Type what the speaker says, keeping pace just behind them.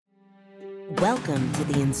Welcome to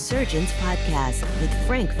the Insurgents Podcast with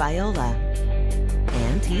Frank Viola.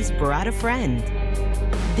 And he's brought a friend.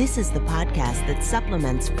 This is the podcast that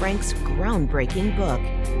supplements Frank's groundbreaking book,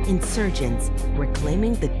 Insurgents,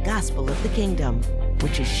 Reclaiming the Gospel of the Kingdom,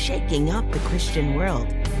 which is shaking up the Christian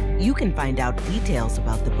world. You can find out details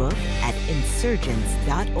about the book at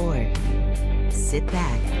insurgents.org. Sit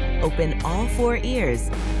back, open all four ears,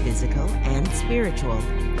 physical and spiritual,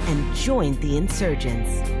 and join the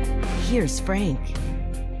Insurgents. Here's Frank.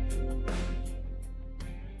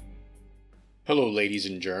 Hello, ladies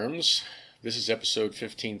and germs. This is episode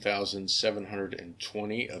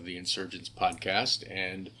 15,720 of the Insurgents Podcast,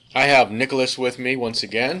 and I have Nicholas with me once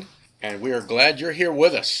again, and we are glad you're here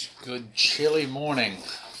with us. Good chilly morning,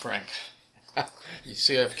 Frank. You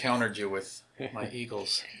see, I've countered you with my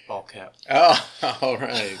Eagles ball cap. Oh, all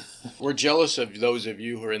right. We're jealous of those of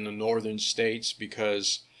you who are in the northern states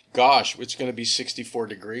because, gosh, it's going to be 64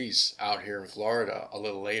 degrees out here in Florida a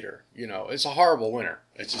little later. You know, it's a horrible winter.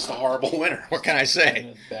 It's just a horrible winter. What can I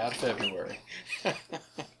say? Bad February.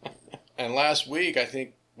 And last week, I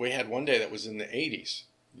think we had one day that was in the 80s.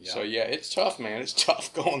 Yep. So, yeah, it's tough, man. It's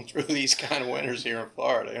tough going through these kind of winters here in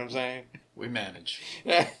Florida. You know what I'm saying? We manage.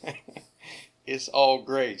 It's all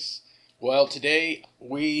grace. Well, today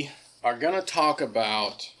we are going to talk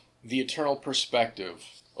about the eternal perspective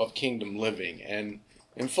of kingdom living. And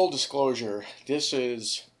in full disclosure, this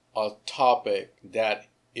is a topic that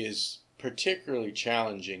is particularly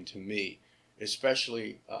challenging to me,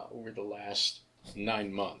 especially over the last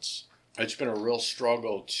 9 months. It's been a real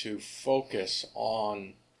struggle to focus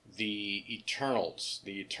on the eternals,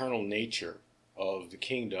 the eternal nature of the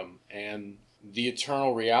kingdom, and the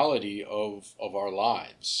eternal reality of our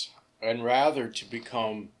lives, and rather to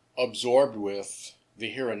become absorbed with the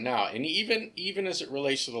here and now. And even as it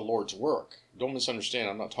relates to the Lord's work, don't misunderstand,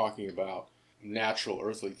 I'm not talking about natural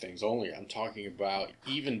earthly things only. I'm talking about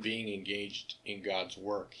even being engaged in God's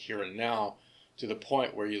work here and now, to the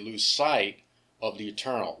point where you lose sight of the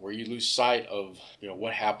eternal, where you lose sight of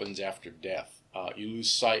what happens after death. You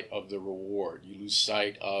lose sight of the reward. You lose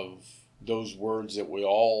sight of those words that we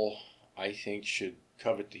all, I think, should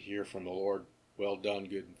covet to hear from the Lord. Well done,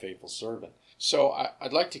 good and faithful servant. So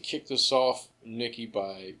I'd like to kick this off, Nikki,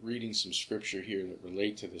 by reading some scripture here that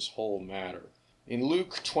relate to this whole matter. In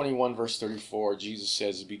Luke 21, verse 34, Jesus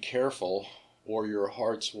says, "Be careful, or your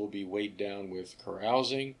hearts will be weighed down with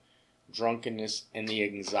carousing, drunkenness, and the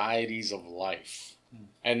anxieties of life.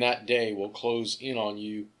 And that day will close in on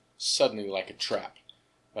you suddenly like a trap."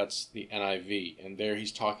 That's the NIV. And there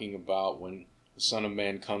he's talking about when the Son of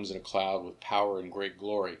Man comes in a cloud with power and great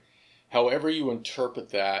glory. However you interpret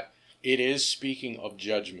that, it is speaking of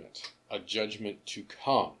judgment, a judgment to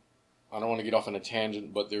come. I don't want to get off on a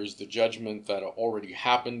tangent, but there's the judgment that already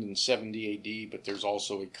happened in 70 AD, but there's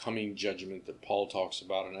also a coming judgment that Paul talks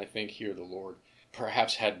about, and I think here the Lord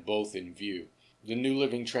perhaps had both in view. The New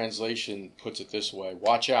Living Translation puts it this way: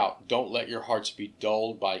 "Watch out, don't let your hearts be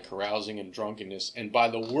dulled by carousing and drunkenness and by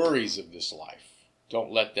the worries of this life.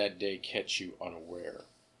 Don't let that day catch you unaware."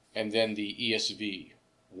 And then the ESV: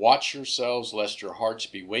 "Watch yourselves lest your hearts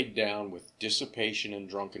be weighed down with dissipation and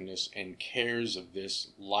drunkenness and cares of this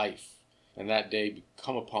life, and that day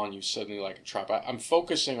come upon you suddenly like a trap." I'm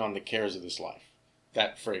focusing on the cares of this life.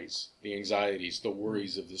 That phrase, the anxieties, the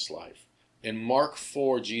worries of this life. In Mark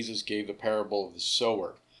 4, Jesus gave the parable of the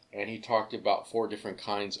sower, and he talked about 4 different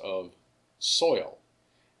kinds of soil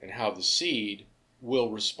and how the seed will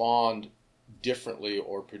respond differently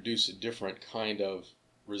or produce a different kind of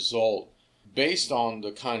result based on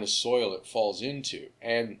the kind of soil it falls into.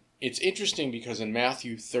 And it's interesting because in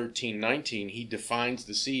Matthew 13:19, he defines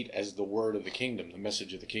the seed as the word of the kingdom, the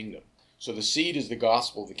message of the kingdom. So the seed is the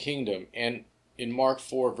gospel of the kingdom. And in Mark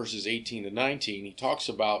 4, verses 18 to 19, he talks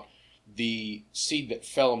about the seed that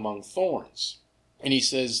fell among thorns. And he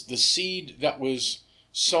says the seed that was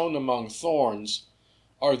sown among thorns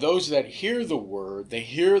are those that hear the word, they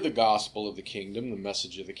hear the gospel of the kingdom, the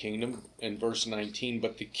message of the kingdom, in verse 19,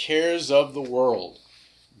 but the cares of the world,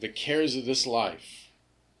 the cares of this life,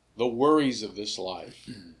 the worries of this life,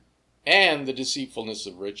 and the deceitfulness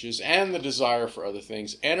of riches, and the desire for other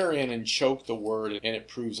things enter in and choke the word, and it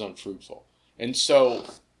proves unfruitful. And so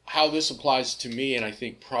how this applies to me, and I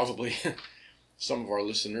think probably some of our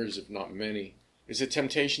listeners, if not many, is a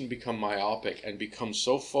temptation to become myopic and become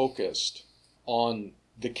so focused on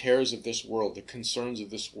the cares of this world, the concerns of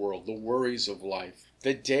this world, the worries of life,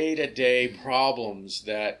 the day-to-day problems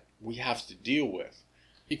that we have to deal with.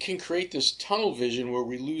 It can create this tunnel vision where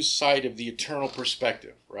we lose sight of the eternal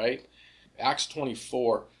perspective, right? Acts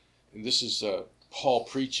 24, and this is Paul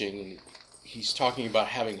preaching, and he's talking about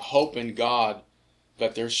having hope in God,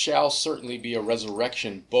 that there shall certainly be a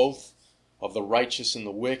resurrection both of the righteous and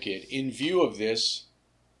the wicked. In view of this,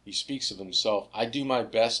 he speaks of himself, I do my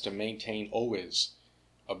best to maintain always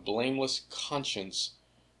a blameless conscience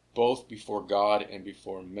both before God and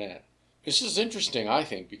before men. This is interesting, I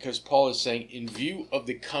think, because Paul is saying, in view of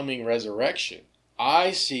the coming resurrection,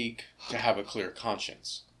 I seek to have a clear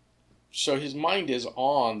conscience. So his mind is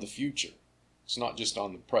on the future. It's not just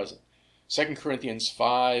on the present. 2 Corinthians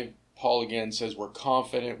 5, Paul again says, we're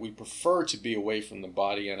confident, we prefer to be away from the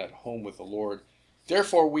body and at home with the Lord.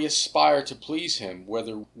 Therefore we aspire to please him,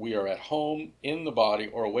 whether we are at home in the body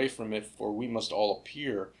or away from it, for we must all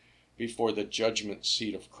appear before the judgment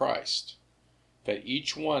seat of Christ, that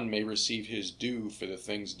each one may receive his due for the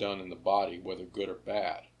things done in the body, whether good or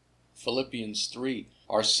bad. Philippians 3,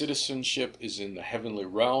 our citizenship is in the heavenly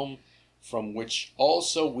realm, from which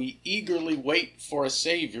also we eagerly wait for a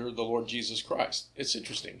Savior, the Lord Jesus Christ. It's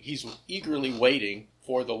interesting. He's eagerly waiting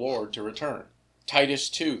for the Lord to return. Titus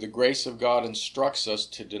 2, the grace of God instructs us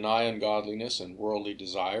to deny ungodliness and worldly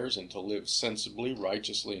desires and to live sensibly,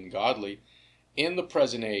 righteously, and godly in the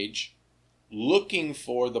present age, looking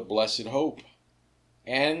for the blessed hope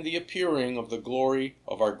and the appearing of the glory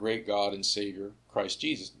of our great God and Savior, Christ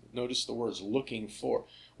Jesus. Notice the words, looking for.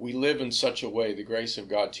 We live in such a way, the grace of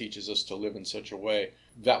God teaches us to live in such a way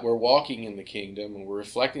that we're walking in the kingdom and we're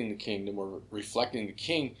reflecting the kingdom, we're reflecting the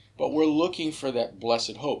King, but we're looking for that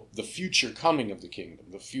blessed hope, the future coming of the kingdom,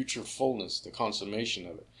 the future fullness, the consummation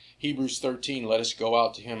of it. Hebrews 13, let us go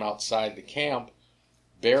out to him outside the camp,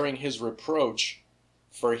 bearing his reproach,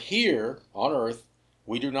 for here on earth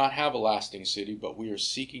we do not have a lasting city, but we are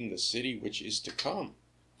seeking the city which is to come.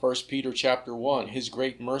 1 Peter chapter 1, his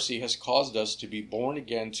great mercy has caused us to be born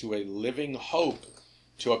again to a living hope,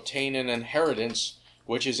 to obtain an inheritance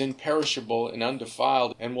which is imperishable and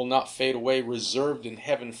undefiled and will not fade away, reserved in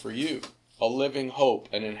heaven for you. A living hope,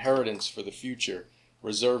 an inheritance for the future,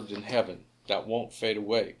 reserved in heaven, that won't fade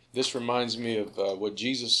away. This reminds me of what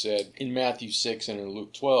Jesus said in Matthew 6 and in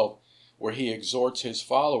Luke 12, where he exhorts his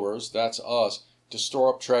followers, that's us, to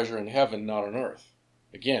store up treasure in heaven, not on earth.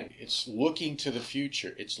 Again, it's looking to the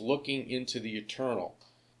future. It's looking into the eternal.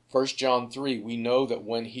 1 John 3, we know that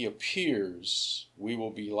when he appears, we will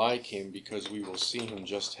be like him because we will see him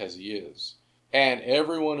just as he is. And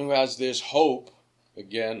everyone who has this hope,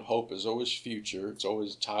 again, hope is always future. It's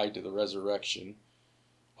always tied to the resurrection,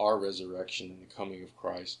 our resurrection and the coming of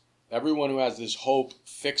Christ. Everyone who has this hope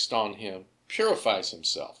fixed on him purifies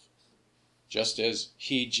himself, just as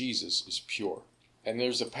he, Jesus, is pure. And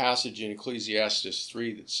there's a passage in Ecclesiastes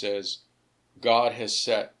 3 that says, God has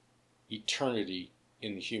set eternity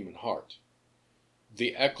in the human heart.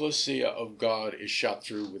 The ecclesia of God is shot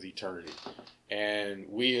through with eternity. And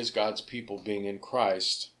we as God's people being in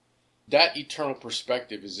Christ, that eternal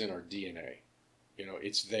perspective is in our DNA.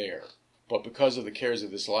 It's there. But because of the cares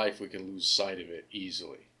of this life, we can lose sight of it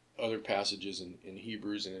easily. Other passages in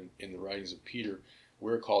Hebrews and in the writings of Peter,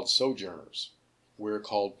 we're called sojourners. We're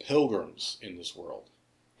called pilgrims in this world.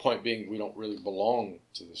 Point being, we don't really belong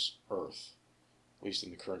to this earth, at least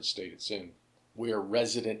in the current state it's in. We are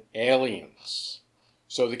resident aliens.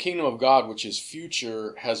 So the kingdom of God, which is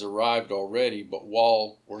future, has arrived already, but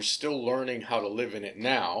while we're still learning how to live in it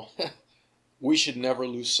now, we should never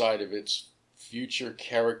lose sight of its future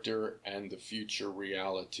character and the future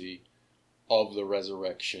reality of the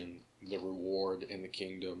resurrection, the reward in the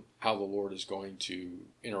kingdom, how the Lord is going to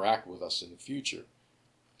interact with us in the future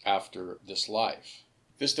after this life.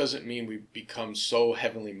 This doesn't mean we become so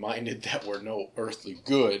heavenly minded that we're no earthly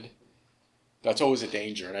good. That's always a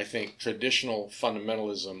danger, and I think traditional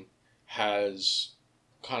fundamentalism has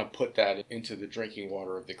kind of put that into the drinking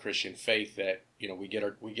water of the Christian faith, that we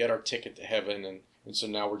get our ticket to heaven, and so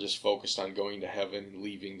now we're just focused on going to heaven and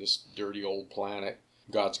leaving this dirty old planet.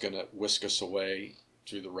 God's going to whisk us away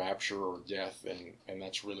through the rapture or death, and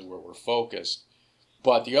that's really where we're focused.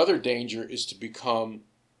 But the other danger is to become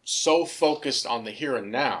so focused on the here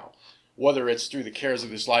and now, whether it's through the cares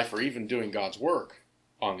of this life or even doing God's work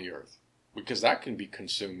on the earth, because that can be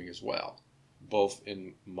consuming as well, both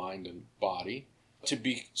in mind and body, to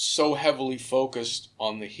be so heavily focused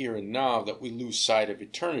on the here and now that we lose sight of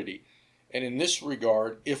eternity. And in this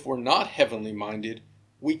regard, if we're not heavenly minded,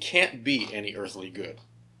 we can't be any earthly good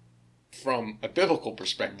from a biblical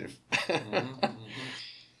perspective.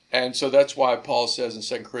 And so that's why Paul says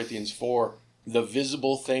in 2 Corinthians 4, the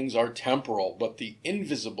visible things are temporal, but the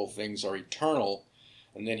invisible things are eternal.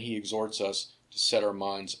 And then he exhorts us to set our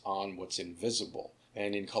minds on what's invisible.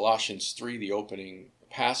 And in Colossians 3, the opening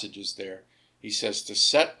passages there, he says to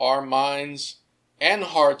set our minds and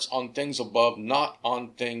hearts on things above, not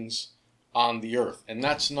on things on the earth. And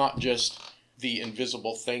that's not just the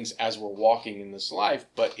invisible things as we're walking in this life,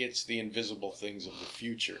 but it's the invisible things of the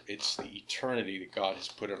future. It's the eternity that God has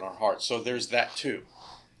put in our hearts. So there's that too.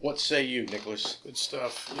 What say you, Nicholas? Good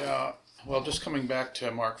stuff. Yeah. Well, just coming back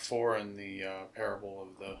to Mark 4 and the parable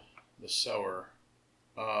of the sower,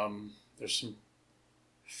 there's some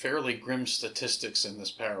fairly grim statistics in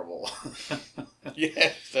this parable.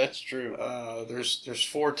 Yes, that's true. There's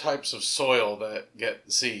 4 types of soil that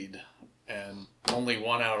get seed, and only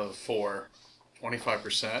 1 out of 4,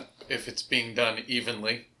 25%, if it's being done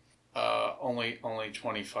evenly, only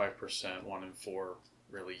 25%, 1 in 4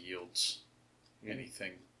 really yields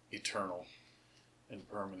anything eternal and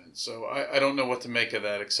permanent. So I don't know what to make of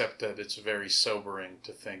that, except that it's very sobering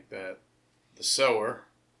to think that the sower,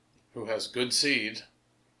 who has good seed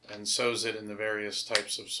and sows it in the various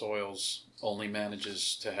types of soils, only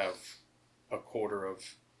manages to have a quarter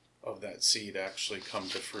of that seed actually come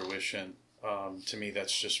to fruition. To me,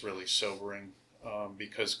 that's just really sobering,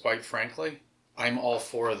 because quite frankly, I'm all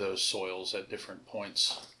 4 of those soils at different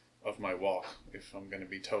points of my walk, if I'm going to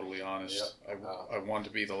be totally honest. Yep. I want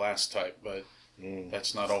to be the last type, but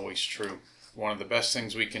that's not always true. One of the best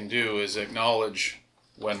things we can do is acknowledge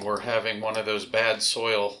when we're having one of those bad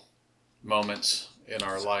soil moments in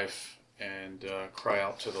our life and cry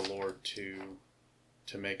out to the Lord to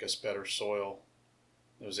make us better soil,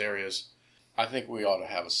 those areas. I think we ought to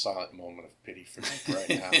have a silent moment of pity for Nick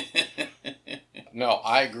right now. No,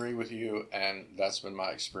 I agree with you, and that's been my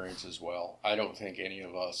experience as well. I don't think any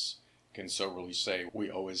of us can soberly say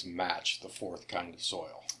we always match the 4th kind of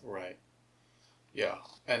soil. Right. Yeah.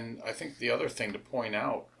 And I think the other thing to point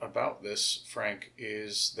out about this, Frank,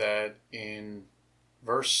 is that in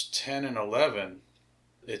verse 10 and 11,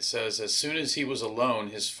 it says, as soon as he was alone,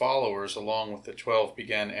 his followers, along with the 12,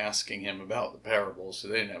 began asking him about the parable, so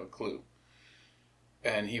they didn't have a clue.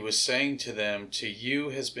 And he was saying to them, to you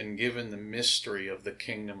has been given the mystery of the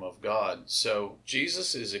kingdom of God. So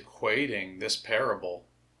Jesus is equating this parable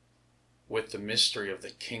with the mystery of the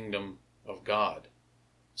kingdom of God.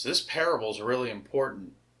 So this parable is really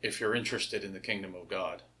important if you're interested in the kingdom of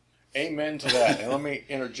God. Amen to that. And let me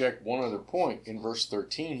interject one other point. In verse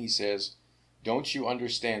 13, he says, don't you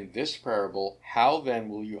understand this parable? How then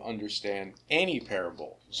will you understand any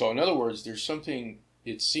parable? So in other words, there's something,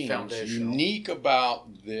 it seems, unique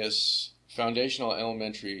about this, foundational,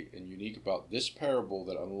 elementary, and unique about this parable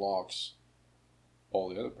that unlocks all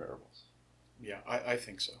the other parables. Yeah, I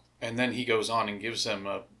think so. And then he goes on and gives them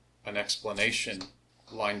an explanation,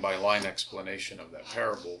 line-by-line explanation of that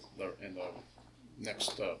parable in the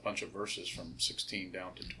next bunch of verses from 16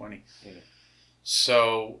 down to 20. Yeah.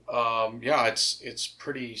 So, it's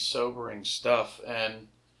pretty sobering stuff. And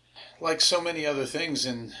like so many other things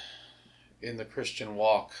in the Christian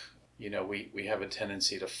walk, we have a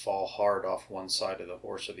tendency to fall hard off one side of the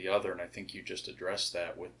horse or the other. And I think you just addressed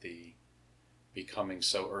that with the becoming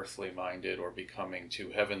so earthly minded or becoming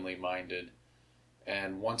too heavenly minded.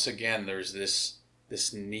 And once again, there's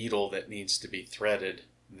this needle that needs to be threaded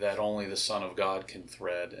that only the Son of God can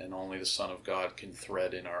thread, and only the Son of God can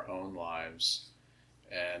thread in our own lives.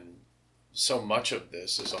 And so much of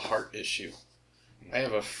this is a heart issue. I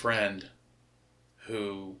have a friend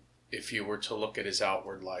who, if you were to look at his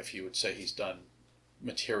outward life, you would say he's done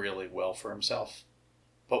materially well for himself.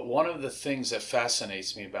 But one of the things that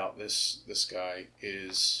fascinates me about this guy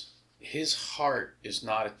is his heart is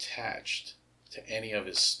not attached to any of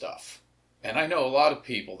his stuff. And I know a lot of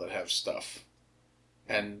people that have stuff,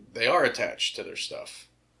 and they are attached to their stuff.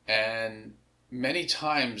 And many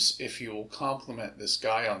times, if you will compliment this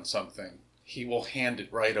guy on something, he will hand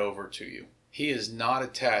it right over to you. He is not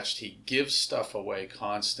attached. He gives stuff away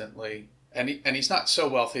constantly. And he's not so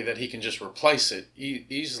wealthy that he can just replace it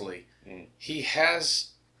easily. He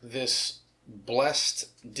has this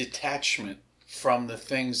blessed detachment from the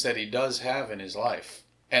things that he does have in his life.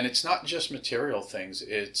 And it's not just material things.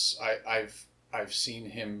 I've seen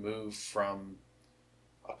him move from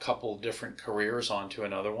a couple different careers onto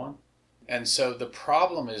another one. And so the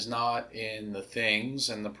problem is not in the things,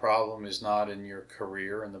 and the problem is not in your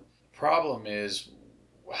career, and the problem is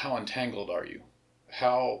how entangled are you?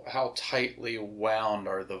 How tightly wound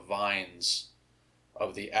are the vines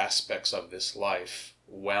of the aspects of this life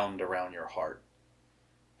wound around your heart?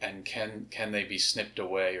 And can they be snipped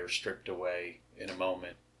away or stripped away in a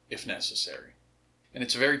moment if necessary? And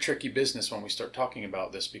it's a very tricky business when we start talking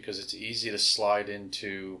about this, because it's easy to slide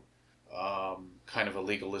into kind of a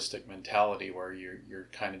legalistic mentality where you're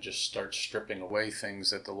kind of just start stripping away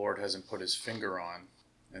things that the Lord hasn't put his finger on.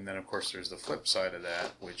 And then, of course, there's the flip side of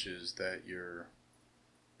that, which is that you're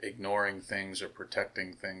ignoring things or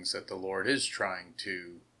protecting things that the Lord is trying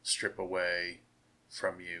to strip away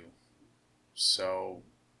from you. So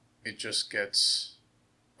it just gets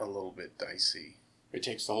a little bit dicey. It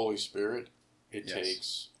takes the Holy Spirit. It Yes.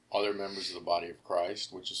 takes other members of the body of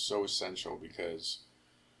Christ, which is so essential because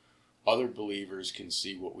other believers can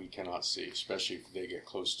see what we cannot see, especially if they get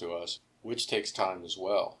close to us, which takes time as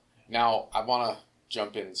well. Now, I want to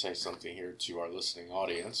jump in and say something here to our listening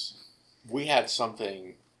audience. We had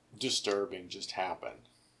something disturbing just happen,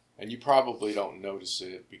 and you probably don't notice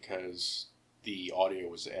it because the audio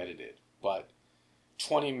was edited, but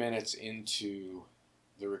 20 minutes into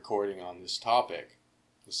the recording on this topic,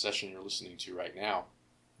 the session you're listening to right now,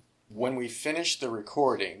 when we finished the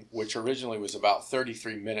recording, which originally was about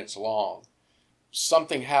 33 minutes long,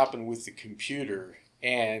 something happened with the computer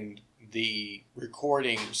and the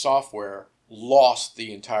recording software lost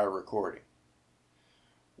the entire recording.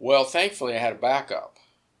 Well, thankfully I had a backup,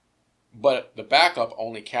 but the backup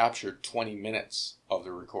only captured 20 minutes of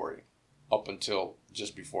the recording up until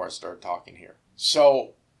just before I started talking here.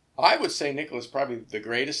 So I would say, Nicholas, probably the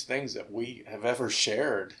greatest things that we have ever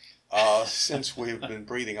shared since we've been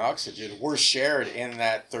breathing oxygen were shared in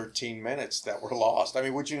that 13 minutes that were lost. I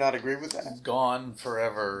mean, would you not agree with that? Gone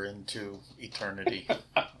forever into eternity.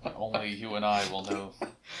 Only you and I will know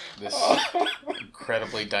this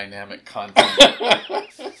incredibly dynamic content.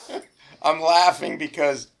 I'm laughing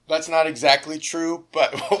because that's not exactly true,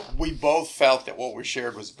 but we both felt that what we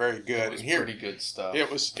shared was very good. It was pretty good stuff. It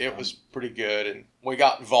was pretty good, and we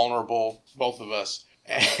got vulnerable, both of us.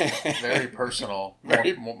 Very personal.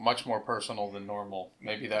 Much more personal than normal.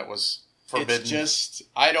 Maybe that was forbidden. It's just,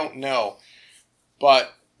 I don't know.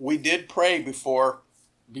 But we did pray before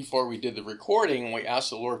we did the recording, and we asked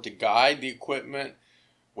the Lord to guide the equipment.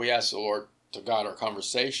 We asked the Lord to guide our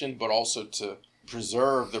conversation, but also to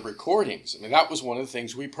preserve the recordings. I mean, that was one of the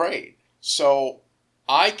things we prayed. So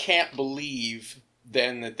I can't believe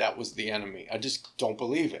then that was the enemy. I just don't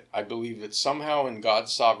believe it. I believe that somehow in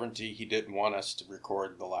God's sovereignty, he didn't want us to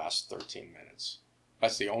record the last 13 minutes.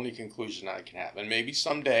 That's the only conclusion I can have. And maybe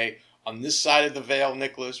someday on this side of the veil,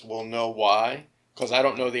 Nicholas, we'll know why, because I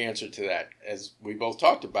don't know the answer to that. As we both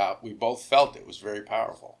talked about, we both felt it was very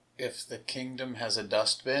powerful. If the kingdom has a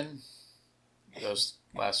dustbin, those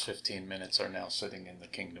last 15 minutes are now sitting in the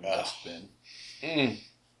kingdom dustbin.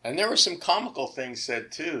 And there were some comical things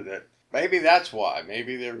said too that maybe that's why.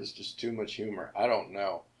 Maybe there was just too much humor. I don't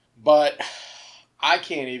know. But I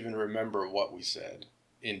can't even remember what we said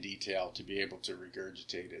in detail to be able to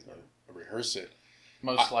regurgitate it or rehearse it.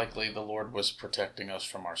 Most likely the Lord was protecting us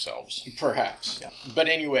from ourselves. Perhaps. Yeah. But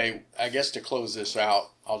anyway, I guess to close this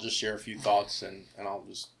out, I'll just share a few thoughts and I'll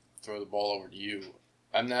just throw the ball over to you.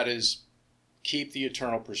 And that is, keep the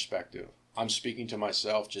eternal perspective. I'm speaking to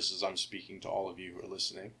myself just as I'm speaking to all of you who are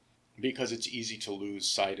listening, because it's easy to lose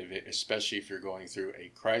sight of it, especially if you're going through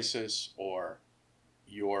a crisis or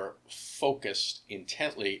you're focused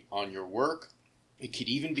intently on your work. It could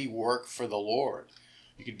even be work for the Lord.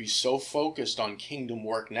 You could be so focused on kingdom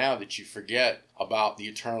work now that you forget about the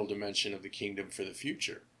eternal dimension of the kingdom for the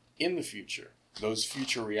future, in the future, those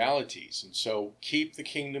future realities. And so keep the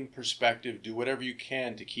kingdom perspective. Do whatever you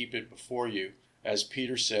can to keep it before you. As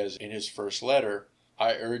Peter says in his first letter,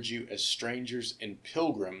 I urge you as strangers and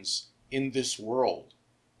pilgrims in this world.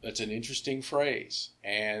 That's an interesting phrase.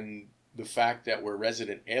 And the fact that we're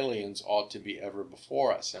resident aliens ought to be ever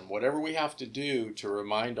before us. And whatever we have to do to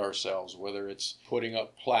remind ourselves, whether it's putting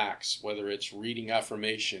up plaques, whether it's reading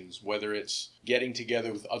affirmations, whether it's getting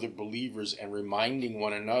together with other believers and reminding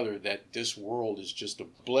one another that this world is just a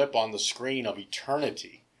blip on the screen of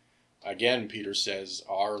eternity. Again, Peter says,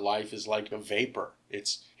 our life is like a vapor.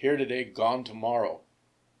 It's here today, gone tomorrow.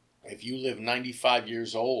 If you live 95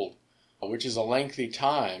 years old, which is a lengthy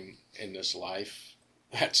time in this life,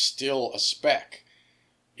 that's still a speck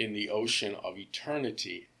in the ocean of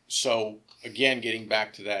eternity. So, again, getting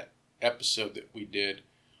back to that episode that we did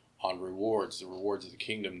on rewards, the rewards of the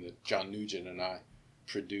kingdom that John Nugent and I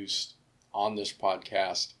produced on this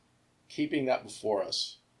podcast, keeping that before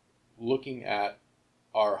us, looking at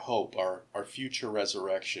our hope, our future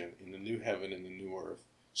resurrection in the new heaven and the new earth,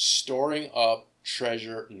 storing up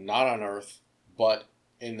treasure not on earth, but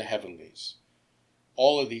in the heavenlies.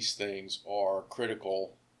 All of these things are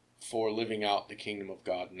critical for living out the kingdom of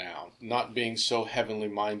God now. Not being so heavenly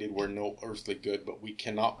minded, we're no earthly good, but we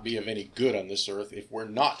cannot be of any good on this earth if we're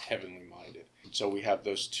not heavenly minded. So we have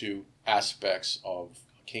those two aspects of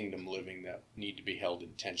kingdom living that need to be held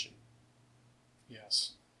in tension.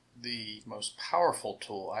 Yes. The most powerful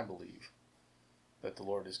tool, I believe, that the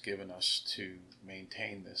Lord has given us to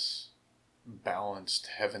maintain this balanced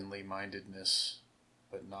heavenly mindedness,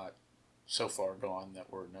 but not so far gone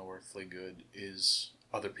that we're no earthly good, is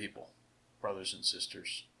other people, brothers and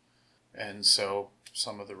sisters. And so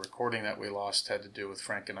some of the recording that we lost had to do with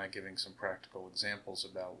Frank and I giving some practical examples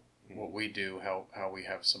about what we do, how we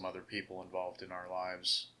have some other people involved in our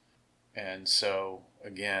lives. And so,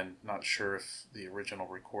 again, not sure if the original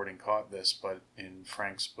recording caught this, but in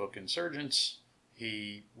Frank's book, Insurgents,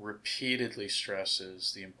 he repeatedly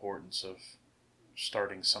stresses the importance of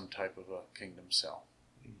starting some type of a kingdom cell.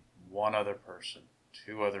 One other person,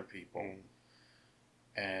 two other people.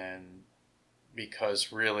 And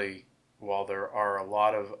because really, while there are a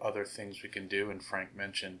lot of other things we can do, and Frank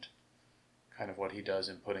mentioned kind of what he does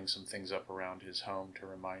in putting some things up around his home to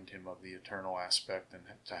remind him of the eternal aspect and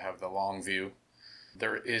to have the long view,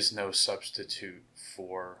 there is no substitute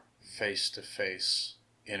for face-to-face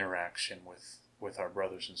interaction with our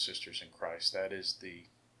brothers and sisters in Christ. That is the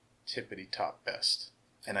tippity-top best.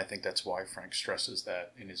 And I think that's why Frank stresses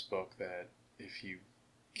that in his book, that if you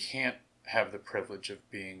can't have the privilege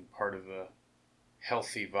of being part of a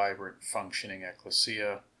healthy, vibrant, functioning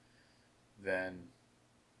ecclesia, then,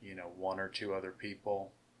 one or two other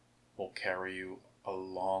people will carry you a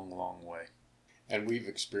long, long way. And we've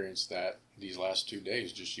experienced that these last 2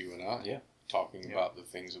 days, just you and I. Yeah. Talking about the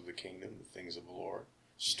things of the kingdom, the things of the Lord,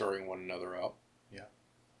 stirring one another up. Yeah.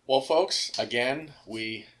 Well, folks, again,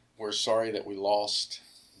 we're sorry that we lost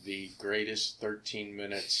the greatest 13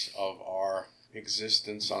 minutes of our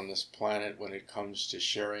existence on this planet when it comes to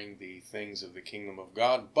sharing the things of the kingdom of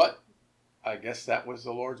God, but I guess that was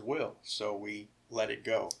the Lord's will, so we let it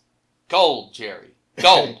go. Gold, Jerry.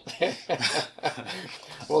 Gold.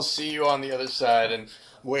 We'll see you on the other side, and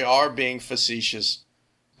we are being facetious,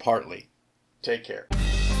 partly. Take care.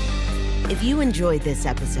 If you enjoyed this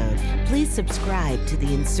episode, please subscribe to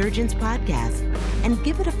the Insurgents Podcast and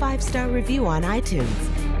give it a 5-star review on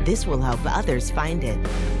iTunes. This will help others find it.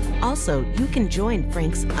 Also, you can join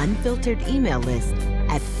Frank's unfiltered email list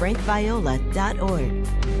at frankviola.org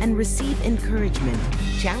and receive encouragement,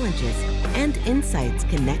 challenges, and insights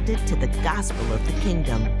connected to the gospel of the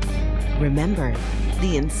kingdom. Remember,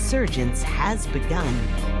 the Insurgents has begun.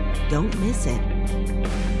 Don't miss it.